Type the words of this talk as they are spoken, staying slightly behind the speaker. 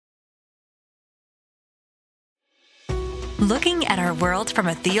Looking at our world from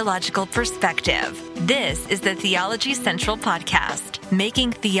a theological perspective. This is the Theology Central Podcast,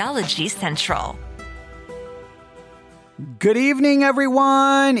 making theology central. Good evening,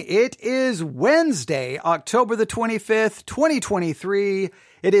 everyone. It is Wednesday, October the 25th, 2023.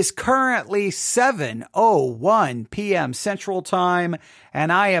 It is currently 7:01 p.m. Central Time,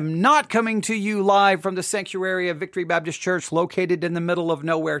 and I am not coming to you live from the sanctuary of Victory Baptist Church located in the middle of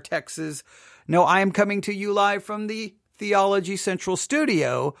nowhere, Texas. No, I am coming to you live from the Theology Central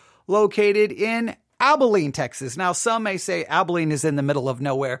studio located in Abilene, Texas. Now, some may say Abilene is in the middle of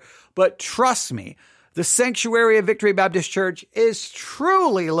nowhere, but trust me, the sanctuary of Victory Baptist Church is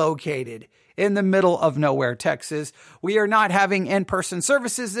truly located in the middle of nowhere, Texas. We are not having in-person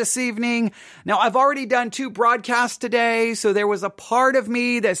services this evening. Now, I've already done 2 broadcasts today, so there was a part of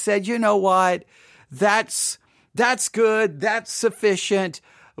me that said, you know what, that's good, that's sufficient.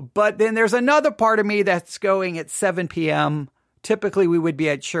 But then there's another part of me that's going at 7 p.m. Typically, we would be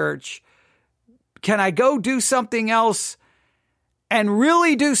at church. Can I go do something else and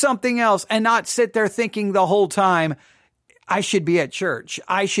really do something else and not sit there thinking the whole time, I should be at church.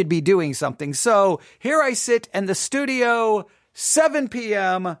 I should be doing something. So here I sit in the studio, 7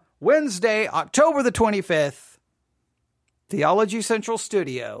 p.m., Wednesday, October the 25th, Theology Central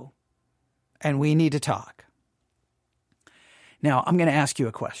Studio, and we need to talk. Now, I'm going to ask you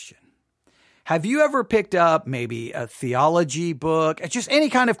a question. Have you ever picked up maybe a theology book, just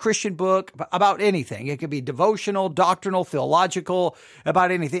any kind of Christian book about anything? It could be devotional, doctrinal, theological, about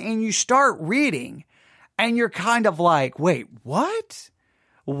anything. And you start reading and you're kind of like, wait, what?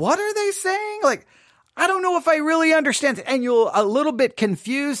 What are they saying? Like, I don't know if I really understand it. And you're a little bit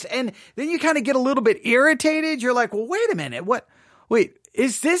confused. And then you kind of get a little bit irritated. You're like, well, wait a minute. Wait,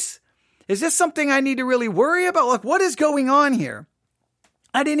 is this something I need to really worry about? Like, what is going on here?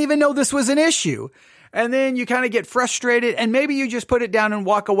 I didn't even know this was an issue. And then you kind of get frustrated and maybe you just put it down and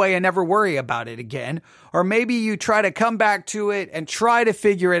walk away and never worry about it again. Or maybe you try to come back to it and try to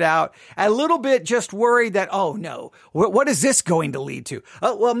figure it out. A little bit just worried that, oh no, what is this going to lead to?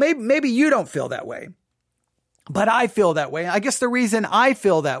 Well, maybe you don't feel that way, but I feel that way. I guess the reason I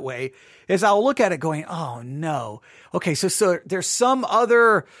feel that way is I'll look at it going, oh no. Okay, so there's some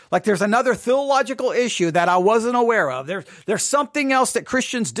other, like there's another theological issue that I wasn't aware of. There's something else that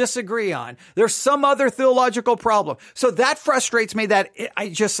Christians disagree on. There's some other theological problem. So that frustrates me that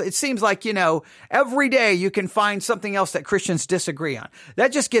it seems like, every day you can find something else that Christians disagree on.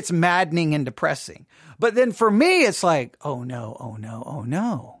 That just gets maddening and depressing. But then for me, it's like, oh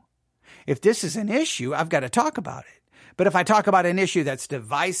no. If this is an issue, I've got to talk about it. But if I talk about an issue that's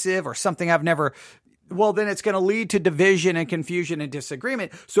divisive or something then it's going to lead to division and confusion and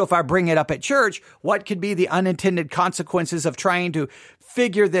disagreement. So if I bring it up at church, what could be the unintended consequences of trying to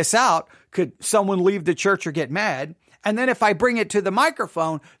figure this out? Could someone leave the church or get mad? And then if I bring it to the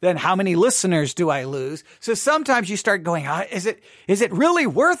microphone, then how many listeners do I lose? So sometimes you start going, is it really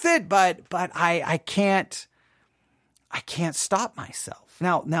worth it? But I can't stop myself.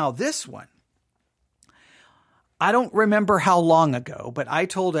 Now this one, I don't remember how long ago, but I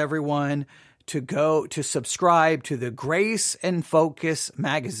told everyone to subscribe to the Grace and Focus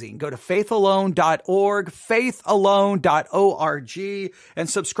magazine. Go to faithalone.org, faithalone.org, and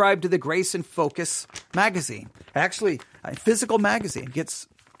subscribe to the Grace and Focus magazine. Actually, a physical magazine gets,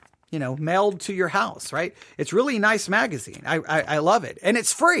 mailed to your house, right? It's really nice magazine. I love it. And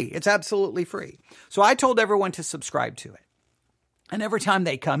it's free. It's absolutely free. So I told everyone to subscribe to it. And every time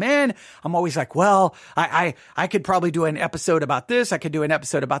they come in, I'm always like, well, I could probably do an episode about this. I could do an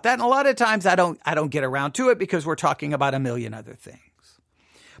episode about that. And a lot of times I don't get around to it because we're talking about a million other things.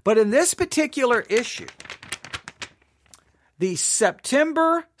 But in this particular issue, the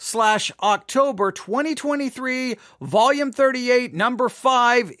September/October 2023, volume 38, number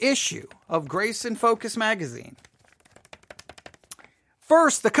 5 issue of Grace and Focus magazine.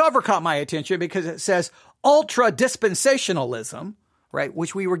 First, the cover caught my attention because it says ultra dispensationalism, right?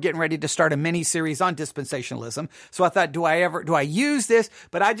 Which we were getting ready to start a mini series on dispensationalism. So I thought, do I use this?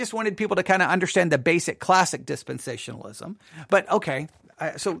 But I just wanted people to kind of understand the basic classic dispensationalism. But okay,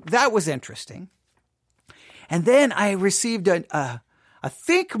 so that was interesting. And then I received I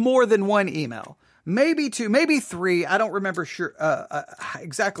think more than one email, maybe 2, maybe 3. I don't remember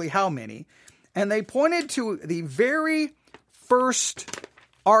exactly how many. And they pointed to the very first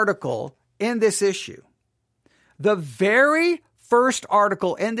article in this issue. The very first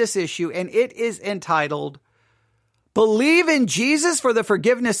article in this issue, and it is entitled, "Believe in Jesus for the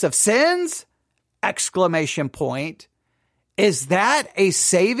Forgiveness of Sins?" ! Is that a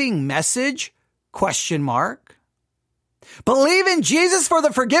saving message? ? Believe in Jesus for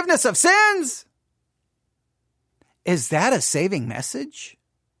the forgiveness of sins? is that a saving message?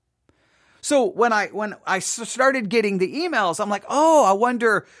 So when I started getting the emails, I'm like, oh, I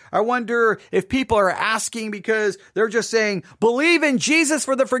wonder if people are asking because they're just saying, believe in Jesus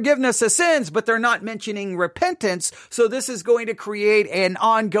for the forgiveness of sins, but they're not mentioning repentance. So this is going to create an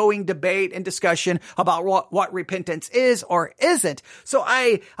ongoing debate and discussion about what repentance is or isn't. So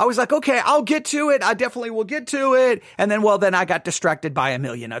I was like, okay, I'll get to it. I definitely will get to it. And then I got distracted by a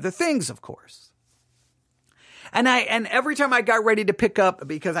million other things, of course. And every time I got ready to pick up,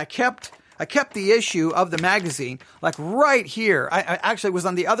 because I kept the issue of the magazine, like right here. I actually was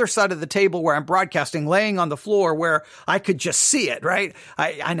on the other side of the table where I'm broadcasting, laying on the floor where I could just see it, right?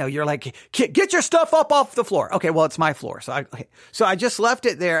 I know you're like, get your stuff up off the floor. Okay, well, it's my floor. So I just left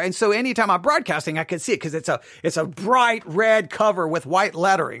it there. And so anytime I'm broadcasting, I could see it because it's a bright red cover with white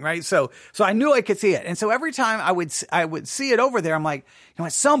lettering, right? So I knew I could see it. And so every time I would see it over there, I'm like,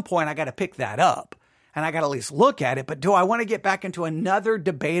 at some point I got to pick that up. And I got to at least look at it. But do I want to get back into another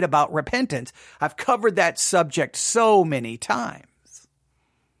debate about repentance? I've covered that subject so many times.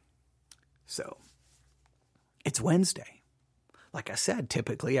 So it's Wednesday. Like I said,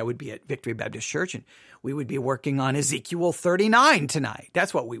 typically I would be at Victory Baptist Church and we would be working on Ezekiel 39 tonight.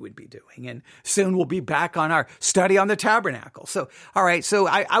 That's what we would be doing. And soon we'll be back on our study on the tabernacle. So, all right. So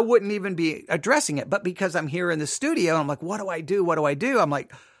I wouldn't even be addressing it. But because I'm here in the studio, I'm like, what do I do? What do I do? I'm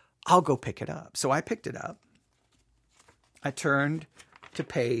like, I'll go pick it up. So I picked it up. I turned to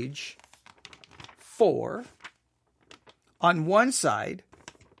page 4. On one side,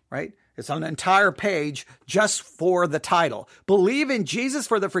 right? It's on an entire page just for the title. Believe in Jesus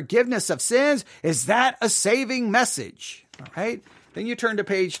for the forgiveness of sins. Is that a saving message? All right. Then you turn to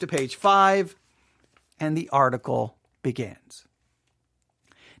page 5 and the article begins.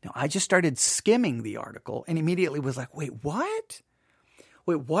 Now I just started skimming the article and immediately was like, wait, what?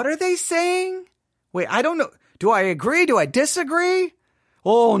 Wait, what are they saying? Wait, I don't know. Do I agree? Do I disagree?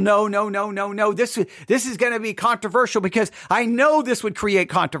 Oh, no. This is going to be controversial because I know this would create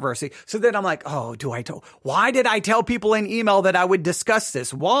controversy. So then I'm like, oh, why did I tell people in email that I would discuss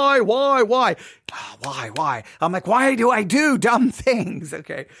this? Why? Why? I'm like, why do I do dumb things?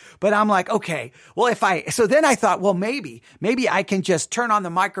 Okay. But I'm like, okay, well, so then I thought, well, maybe I can just turn on the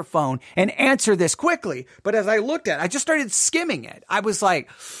microphone and answer this quickly. But as I looked at it, I just started skimming it. I was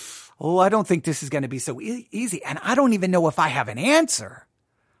like, oh, I don't think this is going to be so easy. And I don't even know if I have an answer.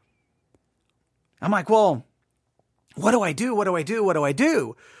 I'm like, well, what do I do? Well,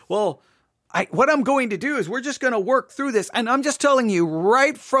 what I'm going to do is we're just going to work through this. And I'm just telling you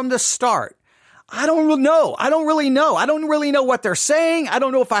right from the start, I don't really know. I don't really know what they're saying. I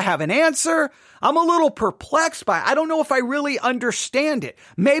don't know if I have an answer. I'm a little perplexed by it. I don't know if I really understand it.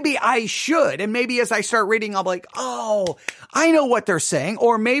 Maybe I should. And maybe as I start reading, I'm like, oh, I know what they're saying.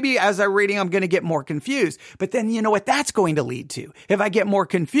 Or maybe as I'm reading, I'm going to get more confused. But then you know what that's going to lead to? If I get more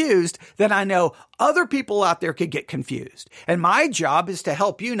confused, then I know other people out there could get confused. And my job is to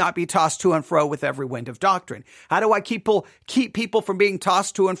help you not be tossed to and fro with every wind of doctrine. How do I keep people from being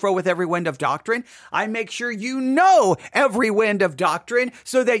tossed to and fro with every wind of doctrine? I make sure you know every wind of doctrine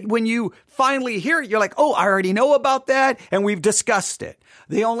so that when you finally hear it, you're like, oh, I already know about that, and we've discussed it.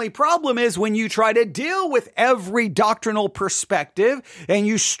 The only problem is when you try to deal with every doctrinal perspective and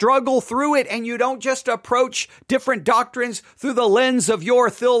you struggle through it and you don't just approach different doctrines through the lens of your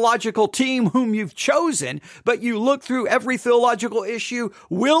theological team whom you've chosen, but you look through every theological issue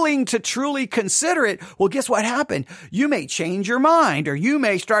willing to truly consider it. Well, guess what happened? You may change your mind or you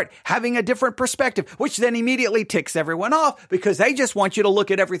may start having a different perspective, which then immediately ticks everyone off because they just want you to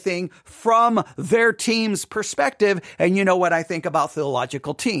look at everything from their team's perspective. And you know what I think about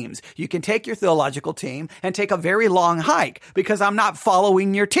theological teams. You can take your theological team and take a very long hike because I'm not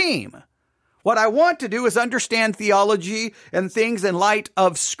following your team. What I want to do is understand theology and things in light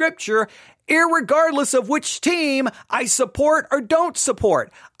of Scripture, irregardless of which team I support or don't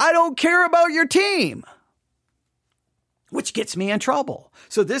support. I don't care about your team, which gets me in trouble.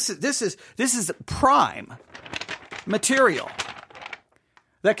 So this is prime material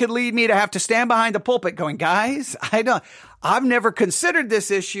that could lead me to have to stand behind the pulpit going, guys, I've never considered this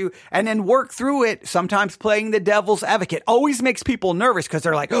issue, and then work through it, sometimes playing the devil's advocate. Always makes people nervous because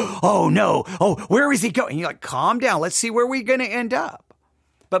they're like, oh no, where is he going? And you're like, calm down. Let's see where we're going to end up.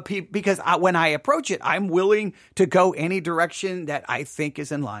 But because when I approach it, I'm willing to go any direction that I think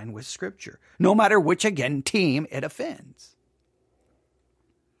is in line with Scripture, no matter which, again, team it offends.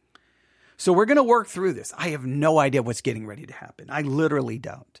 So we're going to work through this. I have no idea what's getting ready to happen. I literally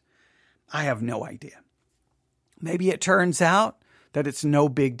don't. I have no idea. Maybe it turns out that it's no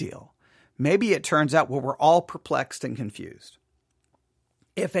big deal. Maybe it turns out we're all perplexed and confused.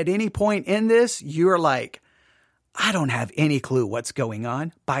 If at any point in this, you're like, I don't have any clue what's going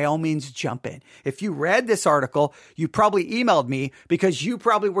on. By all means, jump in. If you read this article, you probably emailed me because you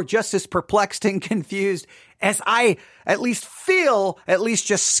probably were just as perplexed and confused as I at least feel, at least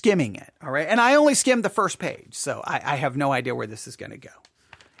just skimming it. All right. And I only skimmed the first page, so I have no idea where this is going to go.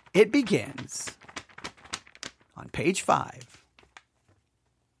 It begins on page 5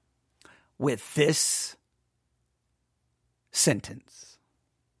 with this sentence.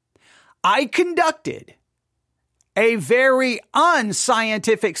 I conducted a very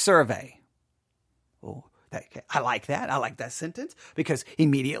unscientific survey. Oh, I like that. I like that sentence because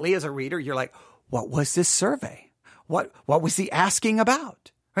immediately as a reader, you're like, what was this survey? What was he asking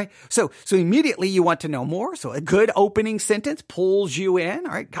about? Right? So immediately you want to know more. So a good opening sentence pulls you in.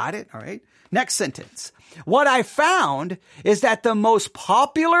 All right. Got it. All right. Next sentence. What I found is that the most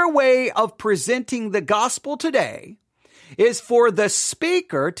popular way of presenting the gospel today is for the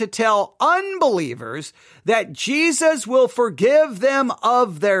speaker to tell unbelievers that Jesus will forgive them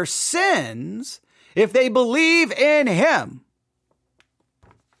of their sins if they believe in him.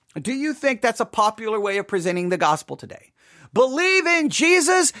 Do you think that's a popular way of presenting the gospel today? Believe in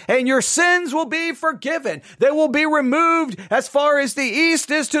Jesus and your sins will be forgiven. They will be removed as far as the east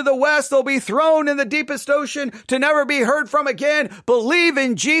is to the west. They'll be thrown in the deepest ocean to never be heard from again. Believe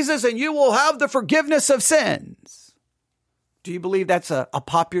in Jesus and you will have the forgiveness of sins. Do you believe that's a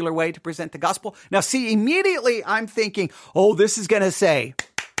popular way to present the gospel? Now, see, immediately I'm thinking, oh, this is going to say,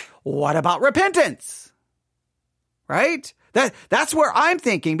 what about repentance? Right? That's where I'm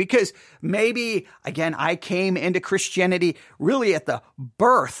thinking because maybe, again, I came into Christianity really at the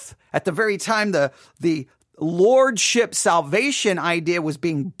birth, at the very time the lordship salvation idea was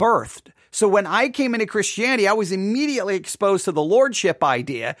being birthed. So when I came into Christianity, I was immediately exposed to the lordship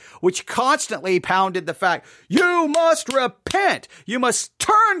idea, which constantly pounded the fact, you must repent. You must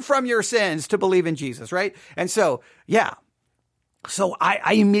turn from your sins to believe in Jesus, right? And so, yeah. So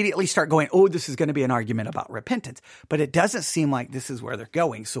I immediately start going, oh, this is going to be an argument about repentance. But it doesn't seem like this is where they're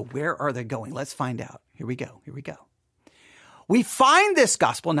going. So where are they going? Let's find out. Here we go. We find this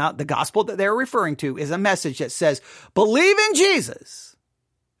gospel. Now, the gospel that they're referring to is a message that says, believe in Jesus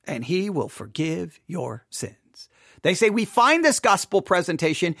and he will forgive your sins. They say we find this gospel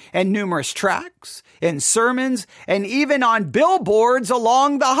presentation in numerous tracts, in sermons, and even on billboards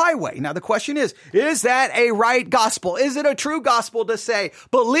along the highway. Now, the question is that a right gospel? Is it a true gospel to say,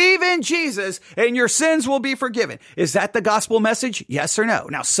 believe in Jesus and your sins will be forgiven? Is that the gospel message? Yes or no?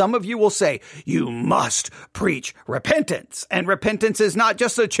 Now, some of you will say, you must preach repentance. And repentance is not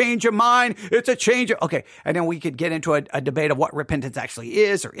just a change of mind, it's a change of, okay. And then we could get into a debate of what repentance actually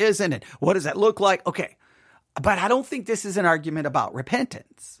is or isn't, and what does that look like? Okay. But I don't think this is an argument about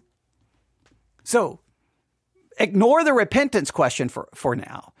repentance. So ignore the repentance question for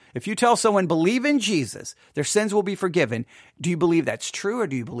now. If you tell someone, believe in Jesus, their sins will be forgiven, do you believe that's true or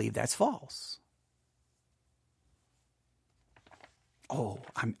do you believe that's false? Oh,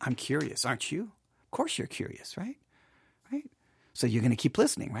 I'm curious, aren't you? Of course you're curious, right? Right? So you're going to keep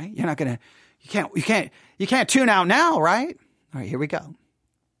listening, right? You're not going to, you can't tune out now, right? All right, here we go.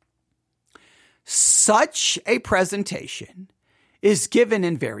 Such a presentation is given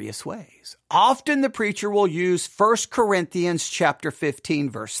in various ways. Often the preacher will use 1 Corinthians chapter 15,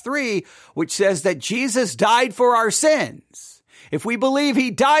 verse 3, which says that Jesus died for our sins. If we believe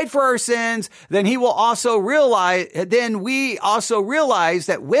he died for our sins, then we also realize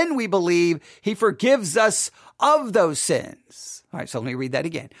that when we believe, he forgives us of those sins. All right, so let me read that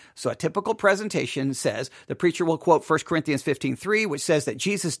again. So a typical presentation says, the preacher will quote 1 Corinthians 15:3, which says that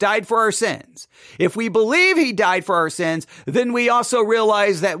Jesus died for our sins. If we believe he died for our sins, then we also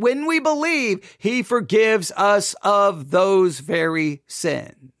realize that when we believe, he forgives us of those very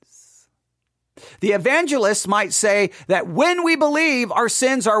sins. The evangelist might say that when we believe, our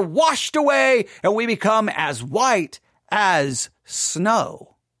sins are washed away and we become as white as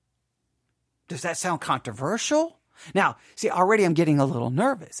snow. Does that sound controversial? Now, see, already I'm getting a little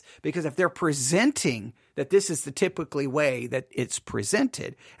nervous because if they're presenting that this is the typically way that it's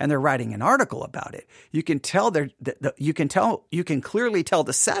presented and they're writing an article about it, you can clearly tell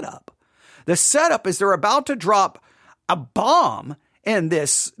the setup. The setup is they're about to drop a bomb in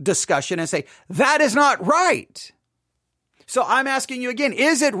this discussion and say, that is not right. So I'm asking you again,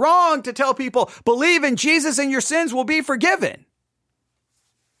 is it wrong to tell people, believe in Jesus and your sins will be forgiven?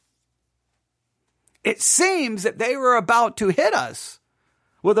 It seems that they were about to hit us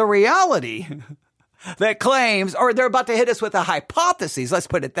with a reality that claims, or they're about to hit us with a hypothesis. Let's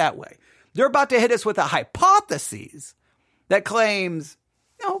put it that way. They're about to hit us with a hypothesis that claims,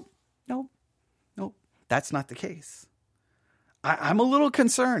 no, that's not the case. I'm a little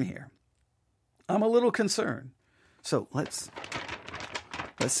concerned here. I'm a little concerned So let's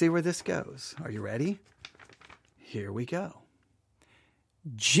see where this goes. Are you ready? Here we go.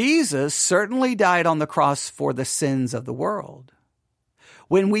 Jesus certainly died on the cross for the sins of the world.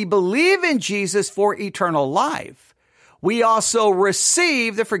 When we believe in Jesus for eternal life, we also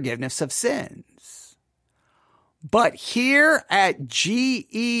receive the forgiveness of sins. But here at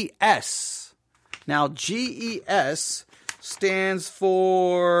GES, now GES stands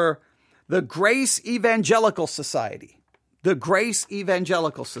for the Grace Evangelical Society. The Grace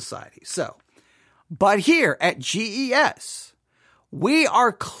Evangelical Society. So, but here at GES, we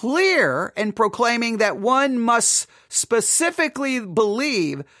are clear in proclaiming that one must specifically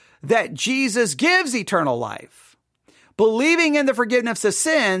believe that Jesus gives eternal life. Believing in the forgiveness of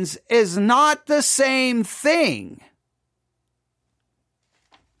sins is not the same thing.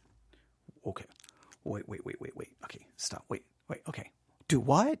 Okay. Wait. Okay, stop. Wait. Okay. Do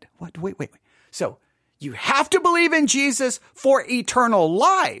what? What? Wait. So, you have to believe in Jesus for eternal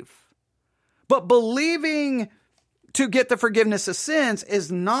life. But believing to get the forgiveness of sins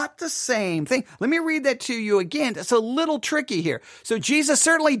is not the same thing. Let me read that to you again. It's a little tricky here. So Jesus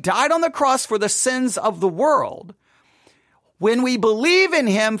certainly died on the cross for the sins of the world. When we believe in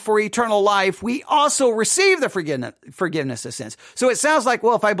him for eternal life, we also receive the forgiveness of sins. So it sounds like,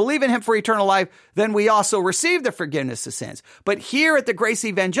 well, if I believe in him for eternal life, then we also receive the forgiveness of sins. But here at the Grace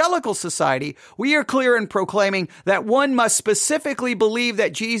Evangelical Society, we are clear in proclaiming that one must specifically believe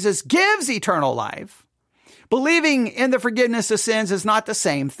that Jesus gives eternal life. Believing in the forgiveness of sins is not the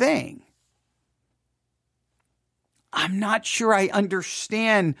same thing. I'm not sure I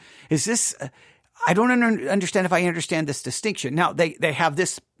understand. I don't understand if I understand this distinction. Now, they have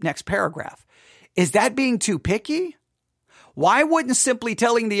this next paragraph. Is that being too picky? Why wouldn't simply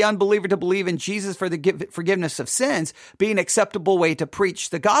telling the unbeliever to believe in Jesus for the forgiveness of sins be an acceptable way to preach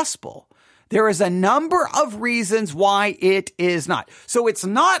the gospel? There is a number of reasons why it is not. So it's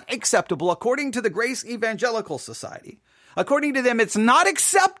not acceptable, according to the Grace Evangelical Society. According to them, it's not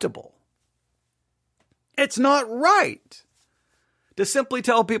acceptable. It's not right to simply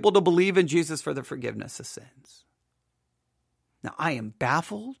tell people to believe in Jesus for the forgiveness of sins. Now, I am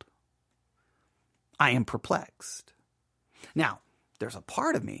baffled. I am perplexed. Now, there's a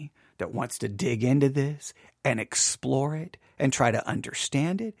part of me that wants to dig into this and explore it and try to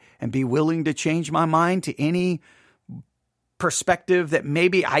understand it and be willing to change my mind to any perspective that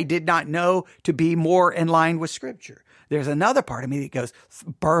maybe I did not know to be more in line with Scripture. There's another part of me that goes,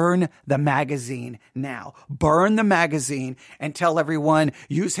 burn the magazine now. Burn the magazine and tell everyone,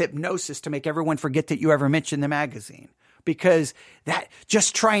 use hypnosis to make everyone forget that you ever mentioned the magazine. Because that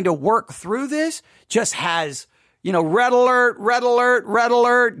just trying to work through this just has, red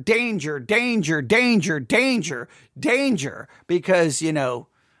alert, danger. Because,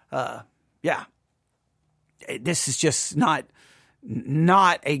 this is just not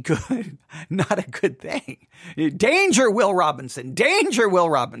a good thing. Danger, Will Robinson.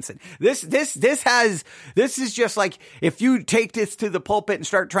 This is just like, if you take this to the pulpit and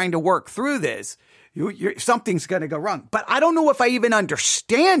start trying to work through this, something's going to go wrong. But I don't know if I even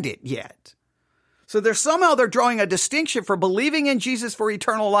understand it yet. So they're drawing a distinction for believing in Jesus for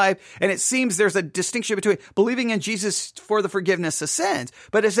eternal life. And it seems there's a distinction between believing in Jesus for the forgiveness of sins.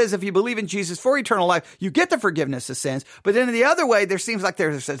 But it says if you believe in Jesus for eternal life, you get the forgiveness of sins. But then in the other way, there seems like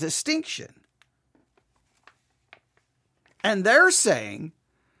there's a distinction. And they're saying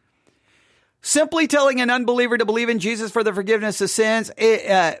simply telling an unbeliever to believe in Jesus for the forgiveness of sins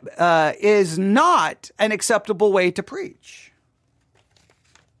is not an acceptable way to preach.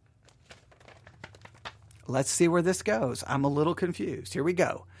 Let's see where this goes. I'm a little confused. Here we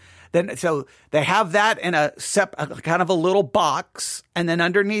go. So they have that in a kind of a little box. And then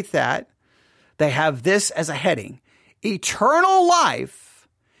underneath that, they have this as a heading. Eternal life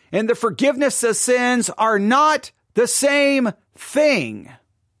and the forgiveness of sins are not the same thing.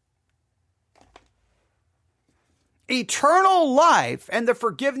 Eternal life and the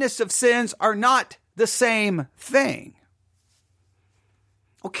forgiveness of sins are not the same thing.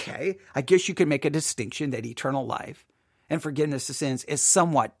 Okay, I guess you could make a distinction that eternal life and forgiveness of sins is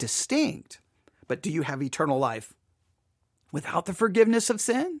somewhat distinct. But do you have eternal life without the forgiveness of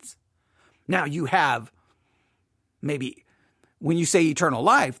sins? Now you have maybe, when you say eternal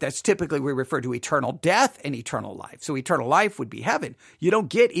life, that's typically we refer to eternal death and eternal life. So eternal life would be heaven. You don't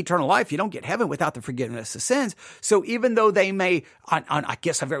get eternal life. You don't get heaven without the forgiveness of sins. So even though they may, on I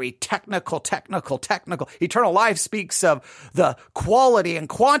guess, a very technical, eternal life speaks of the quality and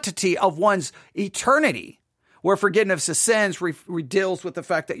quantity of one's eternity, where forgiveness of sins deals with the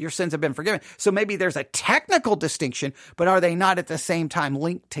fact that your sins have been forgiven. So maybe there's a technical distinction, but are they not at the same time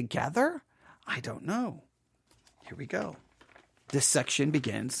linked together? I don't know. Here we go. This section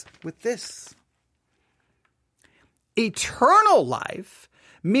begins with this. Eternal life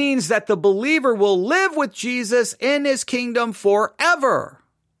means that the believer will live with Jesus in his kingdom forever.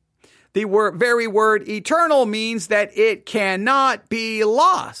 The very word eternal means that it cannot be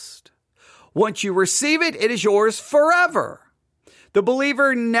lost. Once you receive it, it is yours forever. The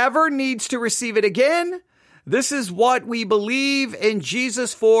believer never needs to receive it again. This is what we believe in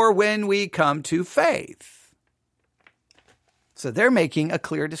Jesus for when we come to faith. So they're making a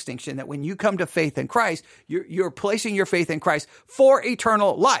clear distinction that when you come to faith in Christ, you're placing your faith in Christ for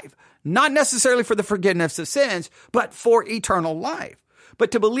eternal life. Not necessarily for the forgiveness of sins, but for eternal life. But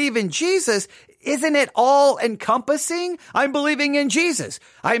to believe in Jesus, isn't it all encompassing? I'm believing in Jesus.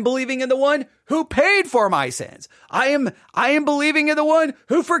 I'm believing in the one who paid for my sins. I am believing in the one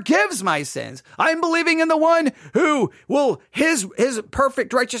who forgives my sins. I'm believing in the one who his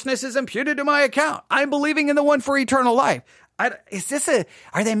perfect righteousness is imputed to my account. I'm believing in the one for eternal life.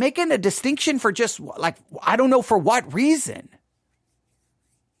 Are they making a distinction for just like, I don't know for what reason?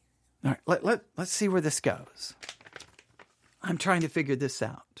 All right, let's see where this goes. I'm trying to figure this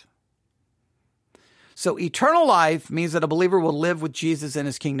out. So eternal life means that a believer will live with Jesus in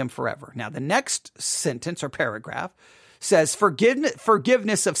his kingdom forever. Now, the next sentence or paragraph says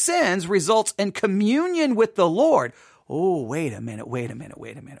forgiveness of sins results in communion with the Lord. Oh, wait a minute.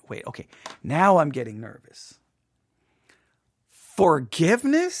 Okay, now I'm getting nervous.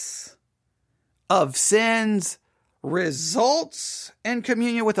 Forgiveness of sins results in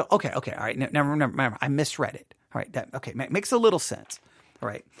communion with the... Okay, all right. Never, I misread it. All right, that makes a little sense. All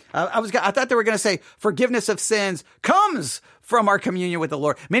right, I thought they were going to say forgiveness of sins comes from our communion with the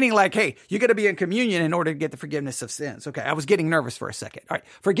Lord, meaning like, hey, you got to be in communion in order to get the forgiveness of sins. Okay, I was getting nervous for a second. All right,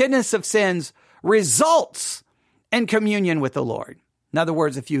 forgiveness of sins results in communion with the Lord. In other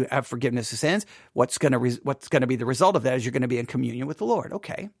words, if you have forgiveness of sins, what's going to be the result of that is you're going to be in communion with the Lord.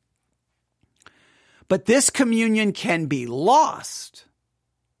 Okay, but this communion can be lost.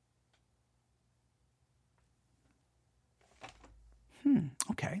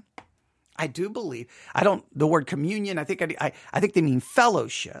 Okay. I do believe, the word communion, I think they mean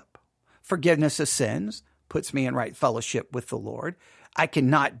fellowship. Forgiveness of sins puts me in right fellowship with the Lord. I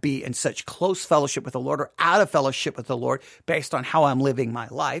cannot be in such close fellowship with the Lord or out of fellowship with the Lord based on how I'm living my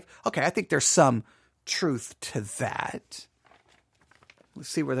life. Okay, I think there's some truth to that. Let's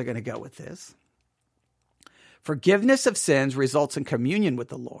see where they're going to go with this. Forgiveness of sins results in communion with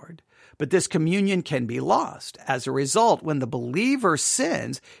the Lord, but this communion can be lost. As a result, when the believer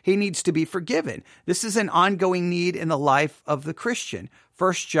sins, he needs to be forgiven. This is an ongoing need in the life of the Christian.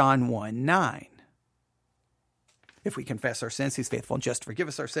 1 John 1:9. If we confess our sins, he's faithful and just to forgive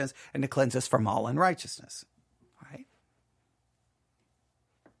us our sins and to cleanse us from all unrighteousness. All right?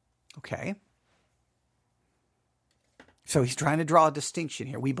 Okay. So he's trying to draw a distinction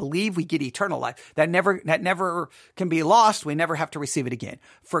here. We believe we get eternal life. That never can be lost. We never have to receive it again.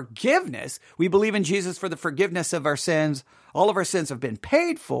 Forgiveness, we believe in Jesus for the forgiveness of our sins. All of our sins have been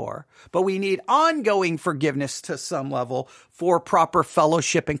paid for, but we need ongoing forgiveness to some level for proper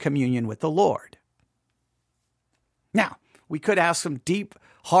fellowship and communion with the Lord. Now, we could ask some deep,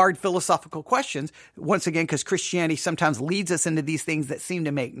 hard philosophical questions, once again, because Christianity sometimes leads us into these things that seem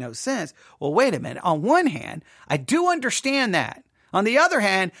to make no sense. Well, wait a minute. On one hand, I do understand that. On the other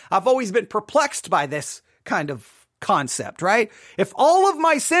hand, I've always been perplexed by this kind of concept, right? If all of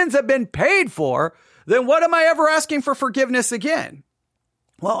my sins have been paid for, then what am I ever asking for forgiveness again?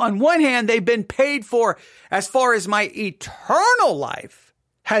 Well, on one hand, they've been paid for as far as my eternal life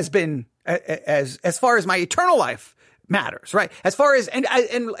has been, as far as my eternal life matters, right? As far as, in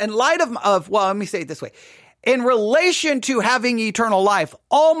light of, well, let me say it this way. In relation to having eternal life,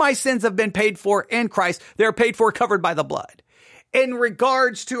 all my sins have been paid for in Christ. They're paid for, covered by the blood. In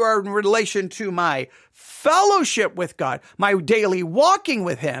regards to our relation to my fellowship with God, my daily walking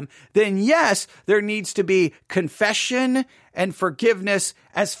with him, then yes, there needs to be confession and forgiveness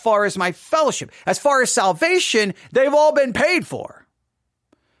as far as my fellowship. As far as salvation, they've all been paid for.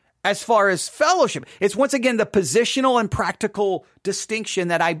 As far as fellowship, it's once again the positional and practical distinction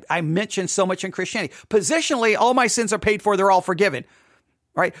that I mentioned so much in Christianity. Positionally, all my sins are paid for. They're all forgiven.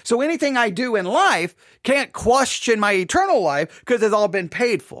 Right? So anything I do in life can't question my eternal life because it's all been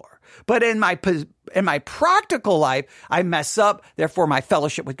paid for. But in my practical life, I mess up. Therefore, my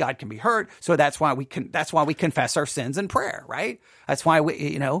fellowship with God can be hurt. So that's why we confess our sins in prayer, right? That's why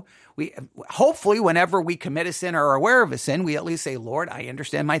we hopefully whenever we commit a sin or are aware of a sin, we at least say, Lord, I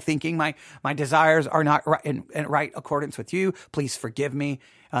understand my thinking. My desires are not right in right accordance with you. Please forgive me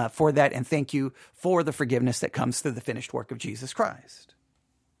for that. And thank you for the forgiveness that comes through the finished work of Jesus Christ.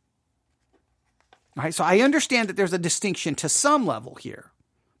 All right, so I understand that there's a distinction to some level here,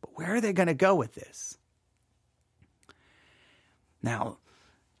 but where are they going to go with this? Now,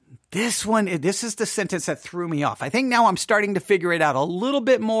 this is the sentence that threw me off. I think now I'm starting to figure it out a little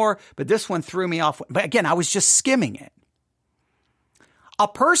bit more, but this one threw me off. But again, I was just skimming it. A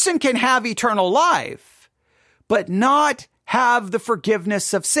person can have eternal life, but not have the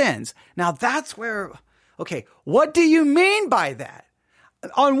forgiveness of sins. Now that's where, okay, what do you mean by that?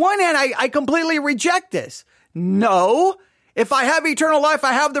 On one hand, I completely reject this. No, if I have eternal life,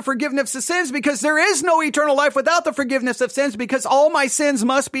 I have the forgiveness of sins, because there is no eternal life without the forgiveness of sins, because all my sins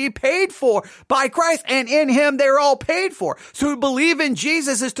must be paid for by Christ, and in him they're all paid for. So to believe in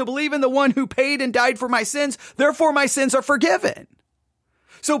Jesus is to believe in the one who paid and died for my sins. Therefore, my sins are forgiven.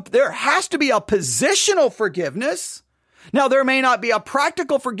 So there has to be a positional forgiveness. Now, there may not be a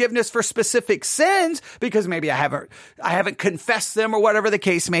practical forgiveness for specific sins, because maybe I haven't confessed them, or whatever the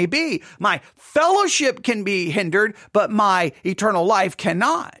case may be. My fellowship can be hindered, but my eternal life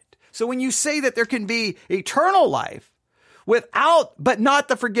cannot. So when you say that there can be eternal life without, but not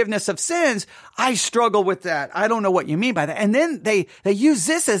the forgiveness of sins, I struggle with that. I don't know what you mean by that. And then they use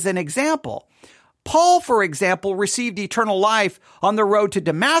this as an example. Paul, for example, received eternal life on the road to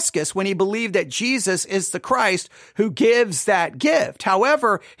Damascus when he believed that Jesus is the Christ who gives that gift.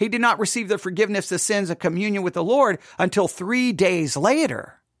 However, he did not receive the forgiveness of sins and communion with the Lord until 3 days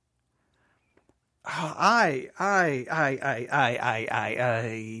later. I'm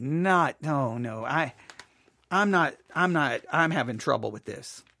having trouble with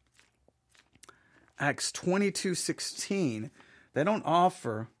this. Acts 22:16, they don't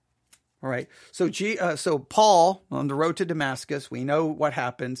offer. All right. So Paul on the road to Damascus, we know what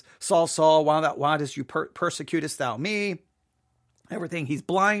happens. Saul, Saul, why does you persecutest thou me? Everything, he's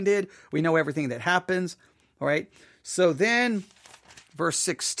blinded. We know everything that happens. All right. So then verse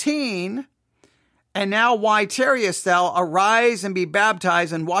 16, and now why tarriest thou? Arise and be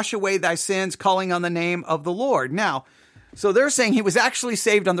baptized and wash away thy sins, calling on the name of the Lord. Now, so they're saying he was actually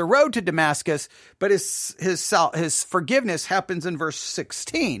saved on the road to Damascus, but his forgiveness happens in verse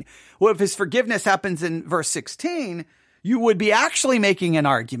 16. Well, if his forgiveness happens in verse 16, you would be actually making an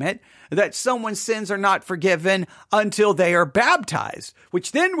argument that someone's sins are not forgiven until they are baptized,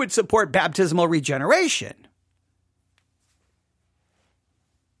 which then would support baptismal regeneration.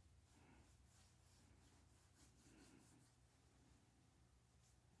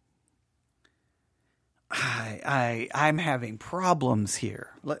 I'm having problems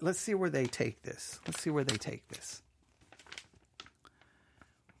here. Let's see where they take this.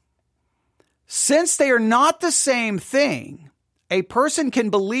 Since they are not the same thing, a person can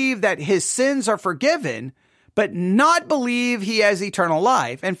believe that his sins are forgiven, but not believe he has eternal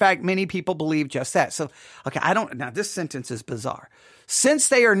life. In fact, many people believe just that. So, now this sentence is bizarre. Since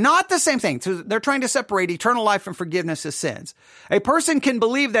they are not the same thing, so they're trying to separate eternal life and forgiveness of sins. A person can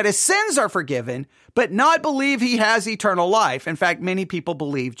believe that his sins are forgiven, but not believe he has eternal life. In fact, many people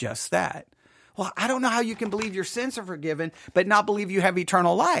believe just that. Well, I don't know how you can believe your sins are forgiven, but not believe you have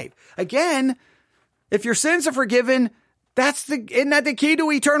eternal life. Again, if your sins are forgiven, isn't that the key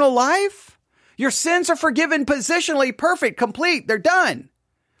to eternal life? Your sins are forgiven positionally, perfect, complete, they're done.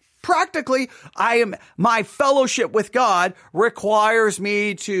 Practically, my fellowship with God requires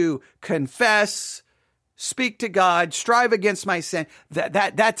me to confess, speak to God, strive against my sin.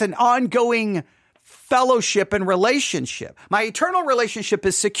 That's an ongoing fellowship and relationship. My eternal relationship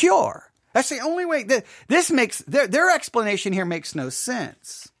is secure. That's the only way. This makes their explanation here makes no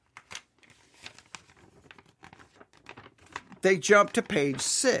sense. They jump to page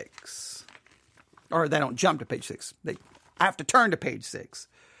 6, or they don't jump to page 6. I have to turn to page 6.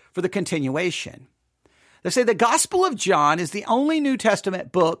 For the continuation. They say the Gospel of John is the only New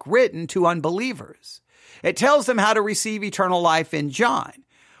Testament book written to unbelievers. It tells them how to receive eternal life in John.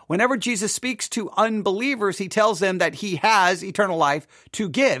 Whenever Jesus speaks to unbelievers, he tells them that he has eternal life to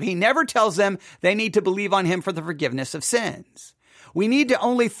give. He never tells them they need to believe on him for the forgiveness of sins. We need to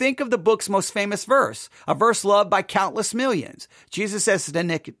only think of the book's most famous verse, a verse loved by countless millions. Jesus says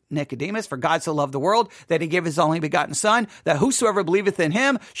to Nicodemus, for God so loved the world that he gave his only begotten son, that whosoever believeth in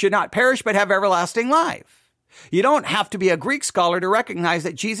him should not perish but have everlasting life. You don't have to be a Greek scholar to recognize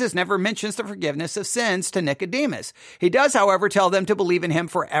that Jesus never mentions the forgiveness of sins to Nicodemus. He does, however, tell them to believe in him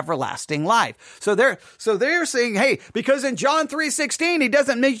for everlasting life. So they're saying, hey, because in John 3:16, he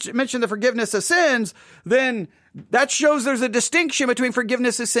doesn't mention the forgiveness of sins, then that shows there's a distinction between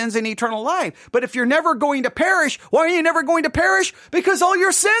forgiveness of sins and eternal life. But if you're never going to perish, why are you never going to perish? Because all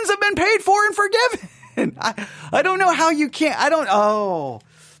your sins have been paid for and forgiven. I don't know how you can't.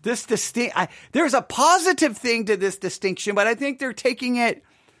 There's a positive thing to this distinction, but I think they're taking it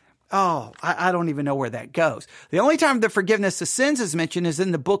I don't even know where that goes. The only time the forgiveness of sins is mentioned is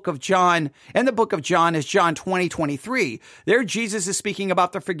in the book of John. And the book of John is John 20:23. There, Jesus is speaking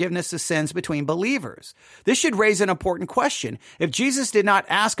about the forgiveness of sins between believers. This should raise an important question. If Jesus did not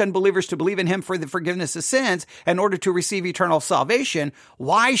ask unbelievers to believe in him for the forgiveness of sins in order to receive eternal salvation,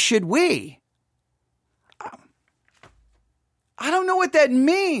 why should we? I don't know what that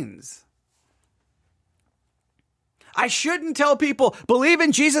means. I shouldn't tell people, believe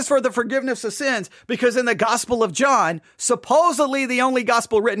in Jesus for the forgiveness of sins, because in the Gospel of John, supposedly the only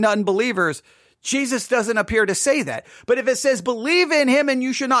gospel written to unbelievers, Jesus doesn't appear to say that. But if it says, believe in him and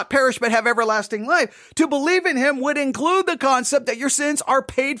you should not perish but have everlasting life, to believe in him would include the concept that your sins are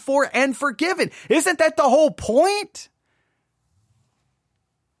paid for and forgiven. Isn't that the whole point?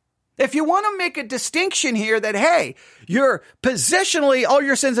 If you want to make a distinction here that, hey, you're positionally, all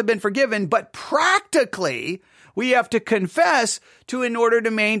your sins have been forgiven, but practically, we have to confess in order to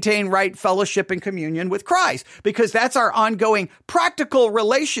maintain right fellowship and communion with Christ, because that's our ongoing practical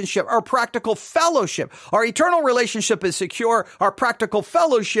relationship, our practical fellowship. Our eternal relationship is secure. Our practical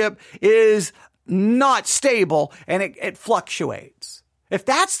fellowship is not stable, and it fluctuates. If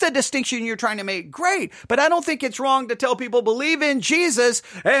that's the distinction you're trying to make, great. But I don't think it's wrong to tell people, believe in Jesus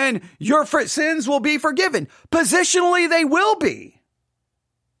and your sins will be forgiven. Positionally, they will be.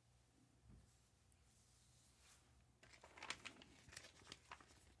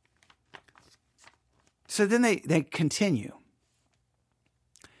 So then they continue.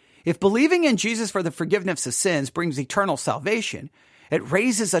 If believing in Jesus for the forgiveness of sins brings eternal salvation, it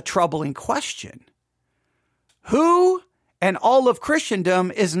raises a troubling question. Who in all of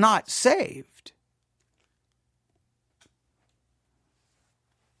Christendom is not saved?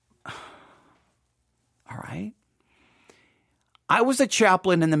 All right. I was a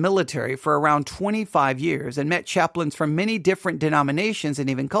chaplain in the military for around 25 years and met chaplains from many different denominations and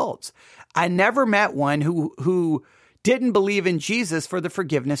even cults. I never met one who didn't believe in Jesus for the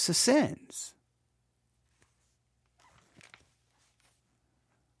forgiveness of sins.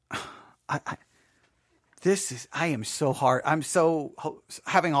 I am so hard. I'm so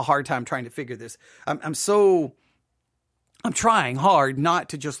having a hard time trying to figure this. I'm trying hard not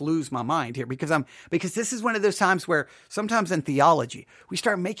to just lose my mind here because this is one of those times where sometimes in theology, we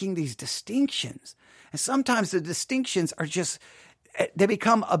start making these distinctions, and sometimes the distinctions are just, they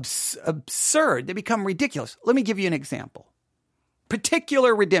become absurd. They become ridiculous. Let me give you an example.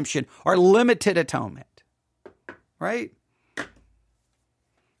 Particular redemption or limited atonement, right?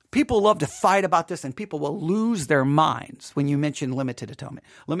 People love to fight about this, and people will lose their minds when you mention limited atonement.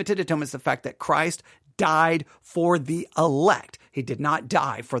 Limited atonement is the fact that Christ died for the elect. He did not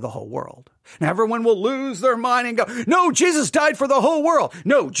die for the whole world. Now, everyone will lose their mind and go, no, Jesus died for the whole world.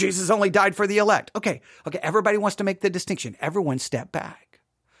 No, Jesus only died for the elect. Okay, everybody wants to make the distinction. Everyone step back.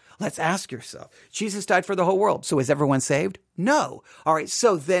 Let's ask yourself, Jesus died for the whole world. So is everyone saved? No. All right,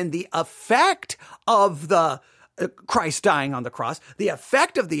 so then the effect of the Christ dying on the cross, the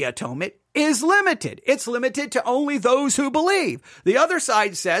effect of the atonement is limited. It's limited to only those who believe. The other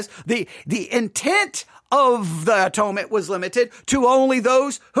side says the intent of the atonement was limited to only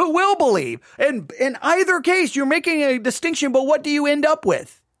those who will believe. And in either case, you're making a distinction, but what do you end up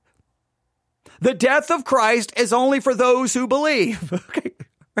with? The death of Christ is only for those who believe. Okay.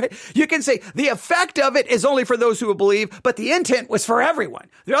 Right? You can say the effect of it is only for those who believe, but the intent was for everyone.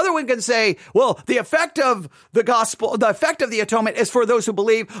 The other one can say, well, the effect of the gospel, the effect of the atonement is for those who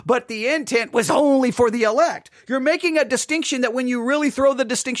believe, but the intent was only for the elect. You're making a distinction that when you really throw the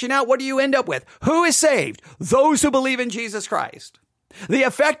distinction out, what do you end up with? Who is saved? Those who believe in Jesus Christ. The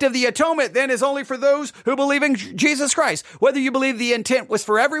effect of the atonement then is only for those who believe in Jesus Christ. Whether you believe the intent was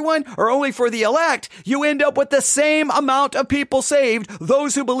for everyone or only for the elect, you end up with the same amount of people saved,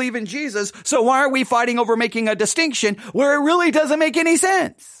 those who believe in Jesus. So why are we fighting over making a distinction where it really doesn't make any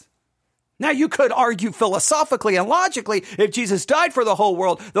sense? Now, you could argue philosophically and logically, if Jesus died for the whole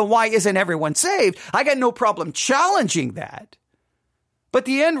world, then why isn't everyone saved? I got no problem challenging that. But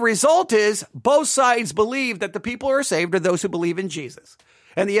the end result is both sides believe that the people who are saved are those who believe in Jesus.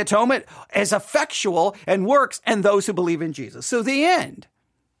 And the atonement is effectual and works in those who believe in Jesus. So the end.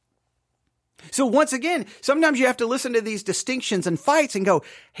 So once again, sometimes you have to listen to these distinctions and fights and go,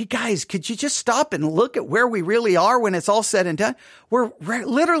 hey guys, could you just stop and look at where we really are when it's all said and done? We're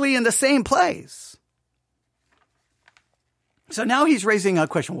literally in the same place. So now he's raising a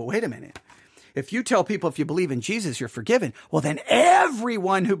question. Well, wait a minute. If you tell people if you believe in Jesus, you're forgiven, well, then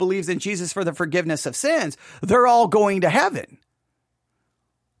everyone who believes in Jesus for the forgiveness of sins, they're all going to heaven.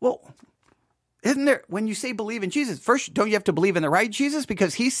 Well, isn't there, when you say believe in Jesus, first, don't you have to believe in the right Jesus?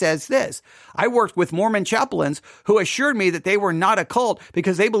 Because he says this. I worked with Mormon chaplains who assured me that they were not a cult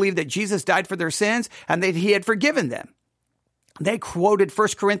because they believed that Jesus died for their sins and that he had forgiven them. They quoted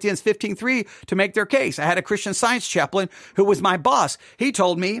 1 Corinthians 15:3 to make their case. I had a Christian Science chaplain who was my boss. He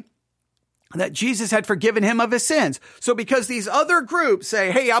told me that Jesus had forgiven him of his sins. So because these other groups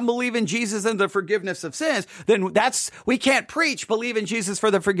say, hey, I'm believing Jesus and the forgiveness of sins, then we can't preach believe in Jesus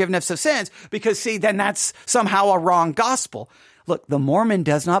for the forgiveness of sins because see, then that's somehow a wrong gospel. Look, the Mormon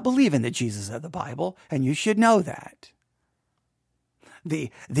does not believe in the Jesus of the Bible, and you should know that.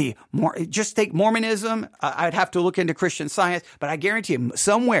 Just take Mormonism. I'd have to look into Christian Science, but I guarantee you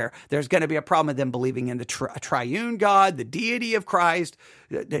somewhere there's going to be a problem with them believing in the triune God, the deity of Christ,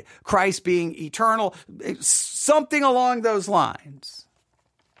 Christ being eternal, something along those lines.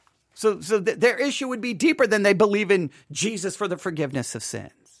 So their issue would be deeper than they believe in Jesus for the forgiveness of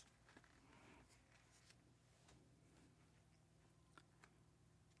sins.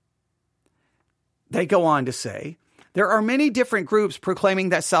 They go on to say, there are many different groups proclaiming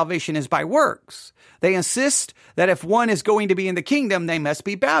that salvation is by works. They insist that if one is going to be in the kingdom, they must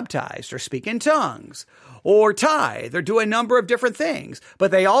be baptized or speak in tongues or tithe or do a number of different things.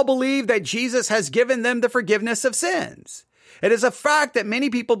 But they all believe that Jesus has given them the forgiveness of sins. It is a fact that many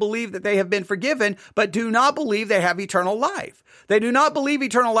people believe that they have been forgiven, but do not believe they have eternal life. They do not believe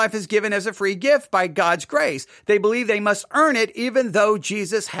eternal life is given as a free gift by God's grace. They believe they must earn it even though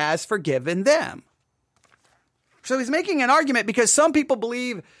Jesus has forgiven them. So he's making an argument because some people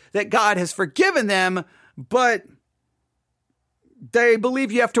believe that God has forgiven them, but they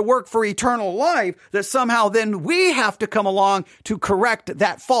believe you have to work for eternal life, that somehow then we have to come along to correct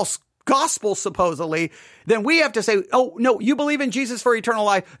that false gospel, supposedly. Then we have to say, oh, no, you believe in Jesus for eternal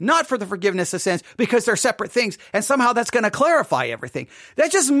life, not for the forgiveness of sins, because they're separate things. And somehow that's going to clarify everything.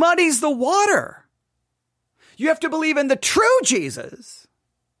 That just muddies the water. You have to believe in the true Jesus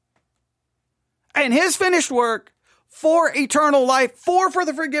and his finished work for eternal life, for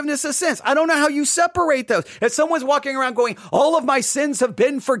the forgiveness of sins. I don't know how you separate those. If someone's walking around going, all of my sins have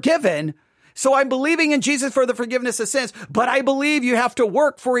been forgiven, so I'm believing in Jesus for the forgiveness of sins, but I believe you have to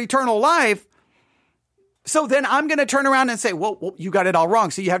work for eternal life. So then I'm going to turn around and say, well, you got it all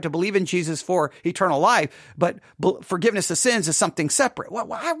wrong. So you have to believe in Jesus for eternal life, but forgiveness of sins is something separate.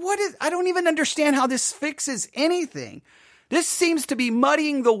 I don't even understand how this fixes anything. This seems to be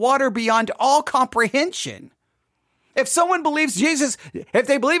muddying the water beyond all comprehension. If someone believes Jesus, if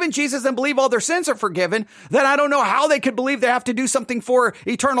they believe in Jesus and believe all their sins are forgiven, then I don't know how they could believe they have to do something for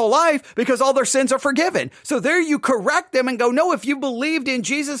eternal life because all their sins are forgiven. So there you correct them and go, no, if you believed in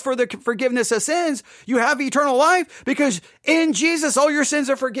Jesus for the forgiveness of sins, you have eternal life because in Jesus, all your sins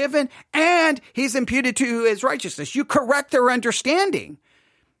are forgiven and he's imputed to you his righteousness. You correct their understanding.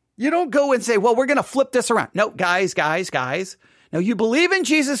 You don't go and say, well, we're going to flip this around. No, guys. No, you believe in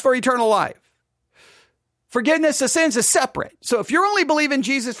Jesus for eternal life. Forgiveness of sins is separate. So if you're only believing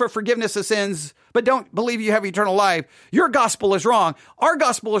Jesus for forgiveness of sins, but don't believe you have eternal life, your gospel is wrong. Our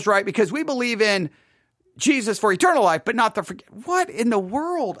gospel is right because we believe in Jesus for eternal life, but not the What in the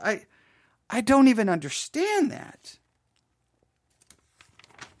world? I don't even understand that.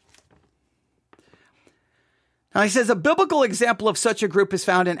 Now he says a biblical example of such a group is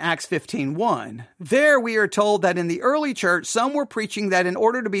found in Acts 15:1. There we are told that in the early church, some were preaching that in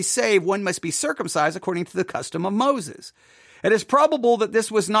order to be saved, one must be circumcised according to the custom of Moses. It is probable that this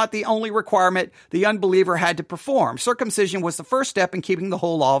was not the only requirement the unbeliever had to perform. Circumcision was the first step in keeping the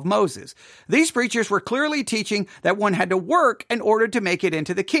whole law of Moses. These preachers were clearly teaching that one had to work in order to make it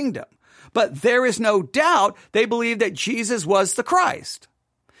into the kingdom. But there is no doubt they believed that Jesus was the Christ.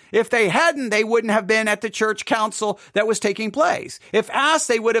 If they hadn't, they wouldn't have been at the church council that was taking place. If asked,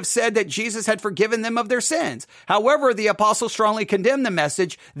 they would have said that Jesus had forgiven them of their sins. However, the apostles strongly condemned the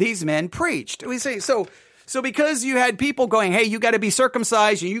message these men preached. We say, so because you had people going, hey, you got to be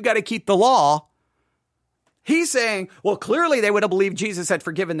circumcised and you got to keep the law. He's saying, well, clearly they would have believed Jesus had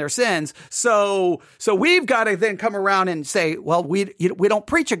forgiven their sins. So we've got to then come around and say, well, we don't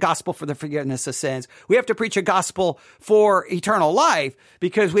preach a gospel for the forgiveness of sins. We have to preach a gospel for eternal life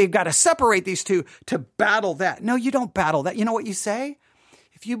because we've got to separate these two to battle that. No, you don't battle that. You know what you say?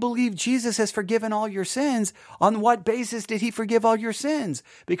 If you believe Jesus has forgiven all your sins, on what basis did he forgive all your sins?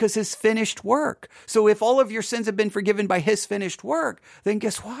 Because his finished work. So if all of your sins have been forgiven by his finished work, then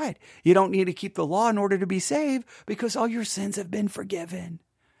guess what? You don't need to keep the law in order to be saved because all your sins have been forgiven.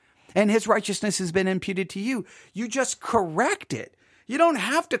 And his righteousness has been imputed to you. You just correct it. You don't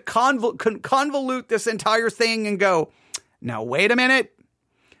have to convolute this entire thing and go, now wait a minute.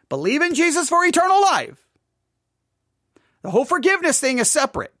 Believe in Jesus for eternal life. The whole forgiveness thing is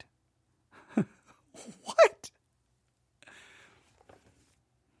separate. What?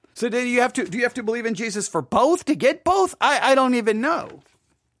 So do you have to believe in Jesus for both to get both? I don't even know.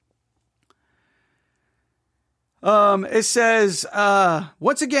 It says,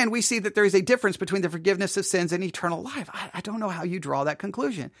 once again, we see that there is a difference between the forgiveness of sins and eternal life. I don't know how you draw that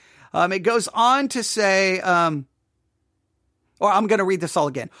conclusion. It goes on to say, or I'm going to read this all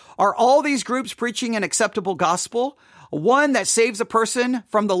again. Are all these groups preaching an acceptable gospel? One that saves a person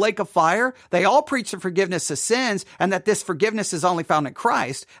from the lake of fire? They all preach the forgiveness of sins and that this forgiveness is only found in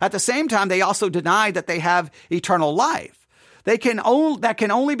Christ. At the same time, they also deny that they have eternal life. That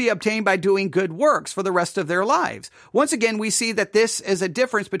can only be obtained by doing good works for the rest of their lives. Once again, we see that this is a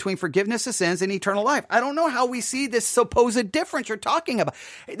difference between forgiveness of sins and eternal life. I don't know how we see this supposed difference you're talking about.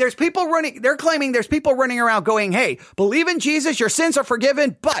 They're claiming there's people running around going, hey, believe in Jesus, your sins are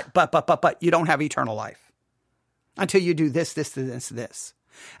forgiven, but you don't have eternal life until you do this.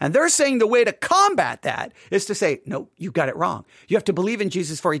 And they're saying the way to combat that is to say, no, you got it wrong. You have to believe in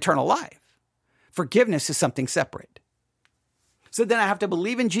Jesus for eternal life. Forgiveness is something separate. So then I have to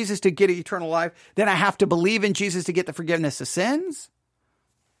believe in Jesus to get eternal life. Then I have to believe in Jesus to get the forgiveness of sins.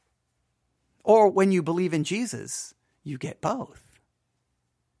 Or when you believe in Jesus, you get both.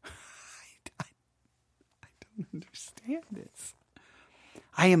 I don't understand this.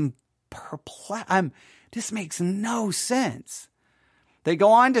 I am perplexed. This makes no sense. They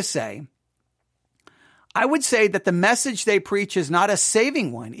go on to say, I would say that the message they preach is not a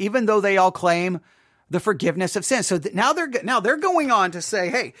saving one, even though they all claim the forgiveness of sins. So now they're going on to say,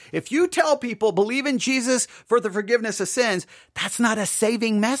 hey, if you tell people believe in Jesus for the forgiveness of sins, that's not a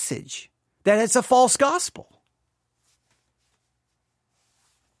saving message. That it's a false gospel.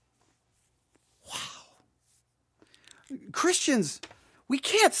 Wow. Christians, we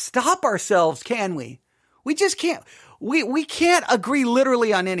can't stop ourselves, can we? We just can't. We can't agree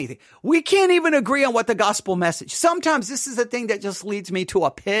literally on anything. We can't even agree on what the gospel message. Sometimes this is a thing that just leads me to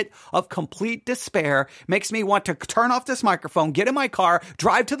a pit of complete despair, makes me want to turn off this microphone, get in my car,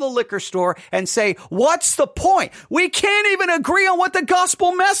 drive to the liquor store and say, what's the point? We can't even agree on what the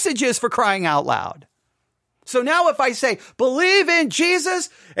gospel message is, for crying out loud. So now if I say, believe in Jesus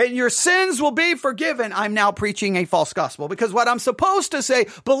and your sins will be forgiven, I'm now preaching a false gospel, because what I'm supposed to say,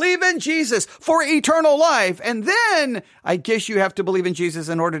 believe in Jesus for eternal life. And then I guess you have to believe in Jesus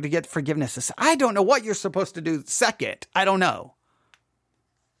in order to get forgiveness. I don't know what you're supposed to do second. I don't know.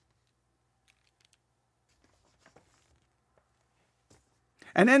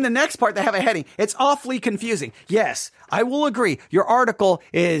 And then the next part, they have a heading. It's awfully confusing. Yes, I will agree. Your article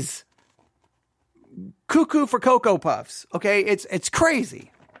is cuckoo for Cocoa Puffs. Okay, it's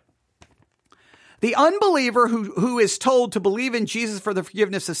crazy. The unbeliever who is told to believe in Jesus for the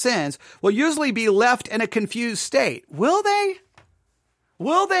forgiveness of sins will usually be left in a confused state. Will they?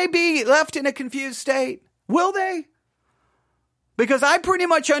 Will they be left in a confused state? Will they? Because I pretty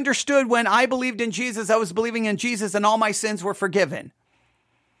much understood when I believed in Jesus, I was believing in Jesus and all my sins were forgiven.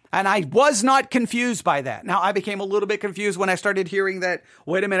 And I was not confused by that. Now, I became a little bit confused when I started hearing that,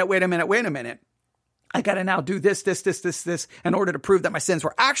 wait a minute. I got to now do this in order to prove that my sins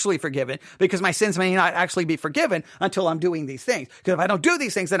were actually forgiven, because my sins may not actually be forgiven until I'm doing these things. Because if I don't do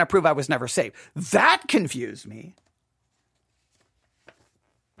these things, then I prove I was never saved. That confused me.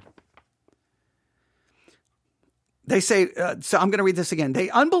 They say, so I'm going to read this again.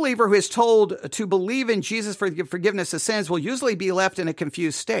 The unbeliever who is told to believe in Jesus for the forgiveness of sins will usually be left in a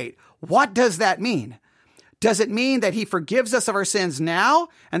confused state. What does that mean? Does it mean that he forgives us of our sins now,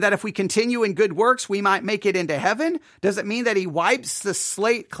 and that if we continue in good works, we might make it into heaven? Does it mean that he wipes the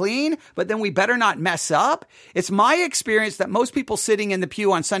slate clean, but then we better not mess up? It's my experience that most people sitting in the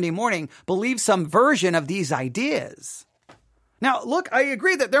pew on Sunday morning believe some version of these ideas. Now, look, I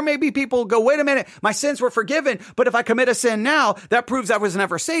agree that there may be people who go, wait a minute, my sins were forgiven, but if I commit a sin now, that proves I was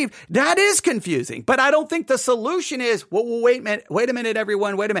never saved. That is confusing, but I don't think the solution is, well, wait a minute,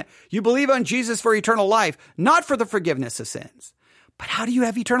 everyone, wait a minute. You believe on Jesus for eternal life, not for the forgiveness of sins. But how do you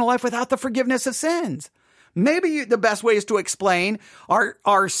have eternal life without the forgiveness of sins? Maybe the best way is to explain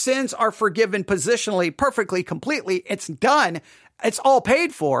our sins are forgiven positionally, perfectly, completely. It's done. It's all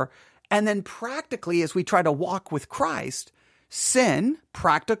paid for. And then practically, as we try to walk with Christ, sin,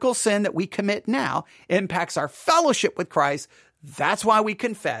 practical sin that we commit now, impacts our fellowship with Christ. That's why we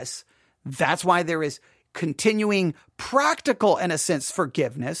confess. That's why there is continuing practical, in a sense,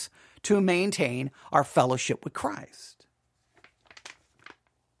 forgiveness to maintain our fellowship with Christ.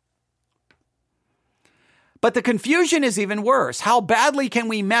 But the confusion is even worse. How badly can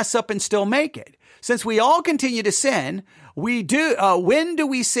we mess up and still make it? Since we all continue to sin, when do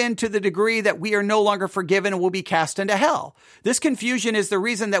we sin to the degree that we are no longer forgiven and will be cast into hell? This confusion is the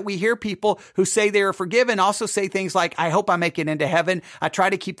reason that we hear people who say they are forgiven also say things like, I hope I make it into heaven. I try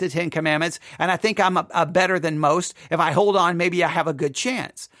to keep the 10 Commandments, and I think I'm better than most. If I hold on, maybe I have a good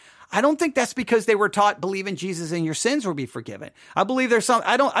chance. I don't think that's because they were taught believe in Jesus and your sins will be forgiven. I believe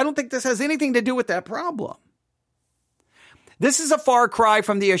I don't think this has anything to do with that problem. This is a far cry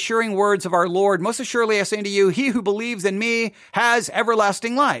from the assuring words of our Lord. Most assuredly, I say unto you, he who believes in me has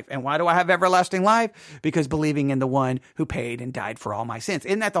everlasting life. And why do I have everlasting life? Because believing in the one who paid and died for all my sins.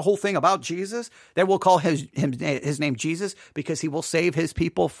 Isn't that the whole thing about Jesus? That we'll call his name Jesus because he will save his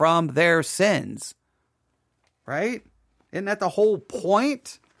people from their sins. Right? Isn't that the whole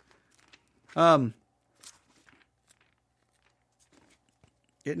point? Isn't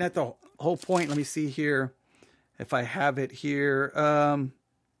that the whole point? Let me see here. If I have it here, hang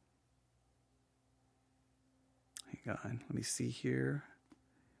on, let me see here.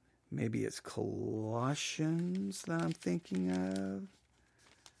 Maybe it's Colossians that I'm thinking of.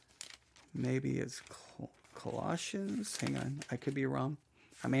 Maybe it's Colossians. Hang on, I could be wrong.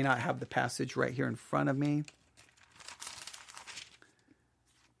 I may not have the passage right here in front of me.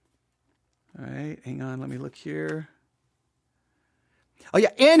 All right, hang on, let me look here. Oh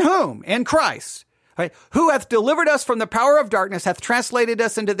yeah, in whom? In Christ. Right? Who hath delivered us from the power of darkness, hath translated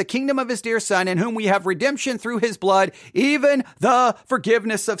us into the kingdom of his dear Son, in whom we have redemption through his blood, even the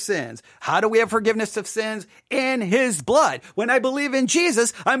forgiveness of sins. How do we have forgiveness of sins? In his blood. When I believe in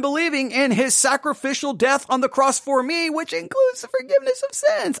Jesus, I'm believing in his sacrificial death on the cross for me, which includes the forgiveness of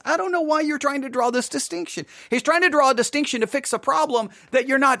sins. I don't know why you're trying to draw this distinction. He's trying to draw a distinction to fix a problem that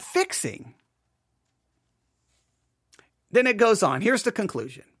you're not fixing. Then it goes on. Here's the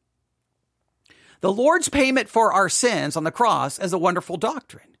conclusion. The Lord's payment for our sins on the cross is a wonderful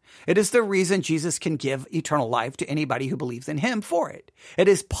doctrine. It is the reason Jesus can give eternal life to anybody who believes in him for it. It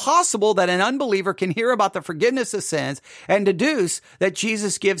is possible that an unbeliever can hear about the forgiveness of sins and deduce that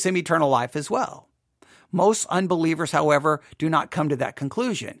Jesus gives him eternal life as well. Most unbelievers, however, do not come to that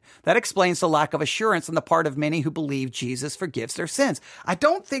conclusion. That explains the lack of assurance on the part of many who believe Jesus forgives their sins. I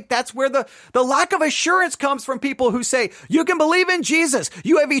don't think that's where the lack of assurance comes from people who say, you can believe in Jesus,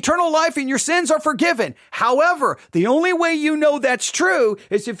 you have eternal life and your sins are forgiven. However, the only way you know that's true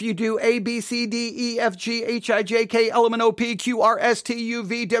is if you do A, B, C, D, E, F, G, H, I, J, K, L, M, N, O, P, Q, R, S, T, U,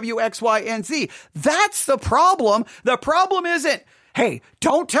 V, W, X, Y, and Z. That's the problem. The problem isn't, hey,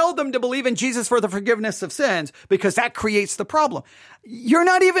 don't tell them to believe in Jesus for the forgiveness of sins because that creates the problem.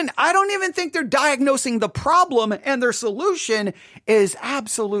 I don't even think they're diagnosing the problem, and their solution is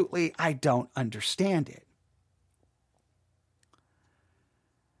absolutely, I don't understand it.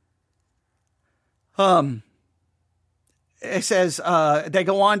 It says, they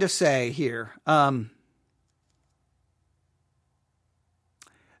go on to say here,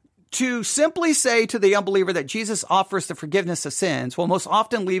 to simply say to the unbeliever that Jesus offers the forgiveness of sins will most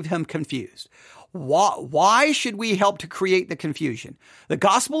often leave him confused. Why should we help to create the confusion? The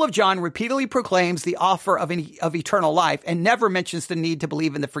Gospel of John repeatedly proclaims the offer of eternal life and never mentions the need to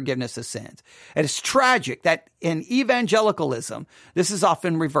believe in the forgiveness of sins. It is tragic that in evangelicalism, this is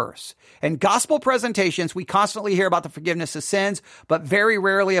often reversed. In gospel presentations, we constantly hear about the forgiveness of sins, but very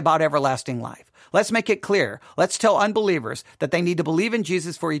rarely about everlasting life. Let's make it clear. Let's tell unbelievers that they need to believe in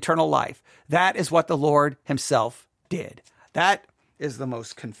Jesus for eternal life. That is what the Lord himself did. That is the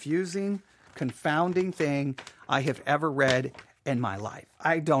most confusing, confounding thing I have ever read in my life.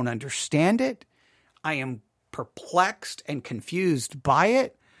 I don't understand it. I am perplexed and confused by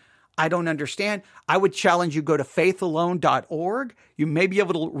it. I don't understand. I would challenge you, go to faithalone.org. You may be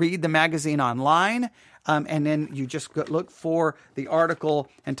able to read the magazine online. And then you just look for the article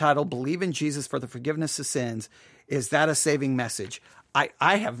entitled Believe in Jesus for the Forgiveness of Sins. Is that a saving message? I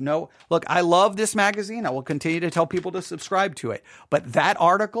love this magazine. I will continue to tell people to subscribe to it. But that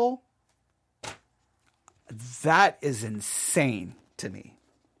article, that is insane to me.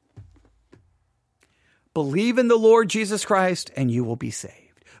 Believe in the Lord Jesus Christ and you will be saved.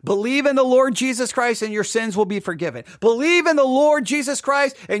 Believe in the Lord Jesus Christ and your sins will be forgiven. Believe in the Lord Jesus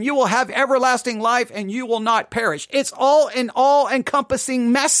Christ and you will have everlasting life and you will not perish. It's all an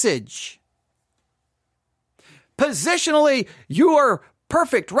all-encompassing message. Positionally, you are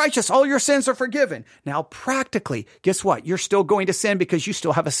perfect, righteous, all your sins are forgiven. Now, practically, guess what? You're still going to sin because you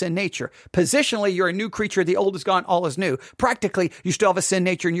still have a sin nature. Positionally, you're a new creature. The old is gone, all is new. Practically, you still have a sin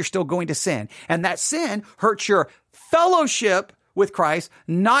nature and you're still going to sin. And that sin hurts your fellowship with Christ,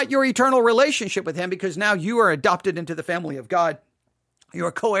 not your eternal relationship with him, because now you are adopted into the family of God. You're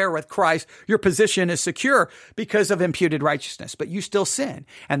a co-heir with Christ. Your position is secure because of imputed righteousness, but you still sin,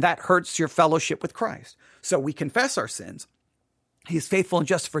 and that hurts your fellowship with Christ. So we confess our sins. He is faithful and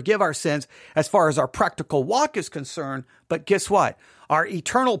just to forgive our sins as far as our practical walk is concerned. But guess what? Our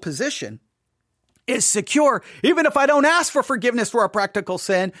eternal position is secure. Even if I don't ask for forgiveness for a practical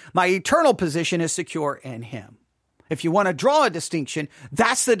sin, my eternal position is secure in him. If you want to draw a distinction,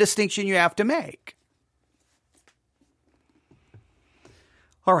 that's the distinction you have to make.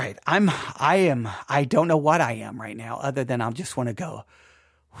 All right. I don't know what I am right now other than I just want to go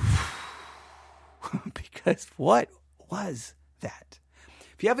because what was that?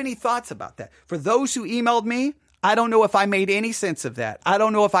 If you have any thoughts about that, for those who emailed me, I don't know if I made any sense of that. I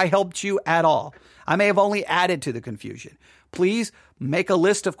don't know if I helped you at all. I may have only added to the confusion. Please make a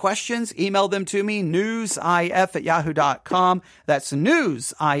list of questions. Email them to me, newsif@yahoo.com. That's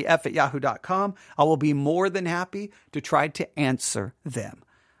newsif@yahoo.com. I will be more than happy to try to answer them.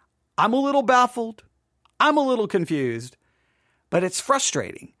 I'm a little baffled. I'm a little confused. But it's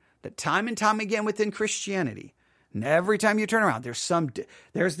frustrating that time and time again within Christianity, and every time you turn around,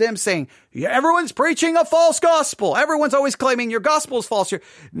 there's them saying, yeah, everyone's preaching a false gospel. Everyone's always claiming your gospel is false.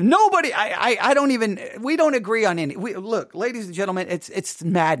 Nobody, we don't agree on any. Look, ladies and gentlemen, it's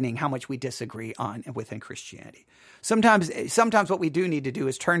maddening how much we disagree on within Christianity. Sometimes what we do need to do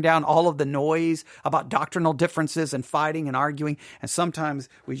is turn down all of the noise about doctrinal differences and fighting and arguing. And sometimes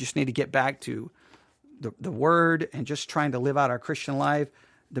we just need to get back to the word and just trying to live out our Christian life.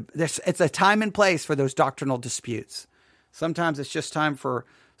 It's a time and place for those doctrinal disputes. Sometimes it's just time for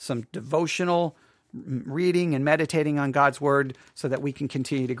some devotional reading and meditating on God's word so that we can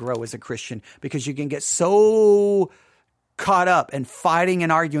continue to grow as a Christian, because you can get so caught up in fighting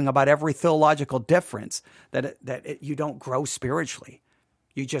and arguing about every theological difference that you don't grow spiritually.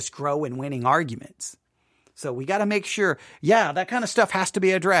 You just grow in winning arguments. So we got to make sure, that kind of stuff has to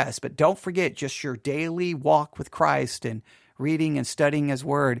be addressed, but don't forget just your daily walk with Christ and reading and studying his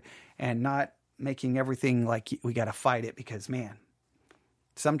word, and not making everything like we got to fight it, because man,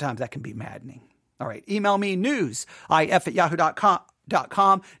 sometimes that can be maddening. All right. Email me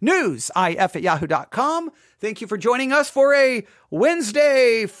newsif@yahoo.com, newsif@yahoo.com. Thank you for joining us for a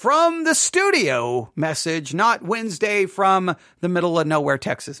Wednesday from the studio message, not Wednesday from the middle of nowhere,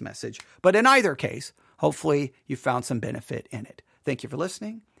 Texas message. But in either case, hopefully you found some benefit in it. Thank you for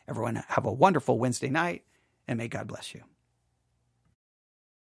listening. Everyone have a wonderful Wednesday night, and may God bless you.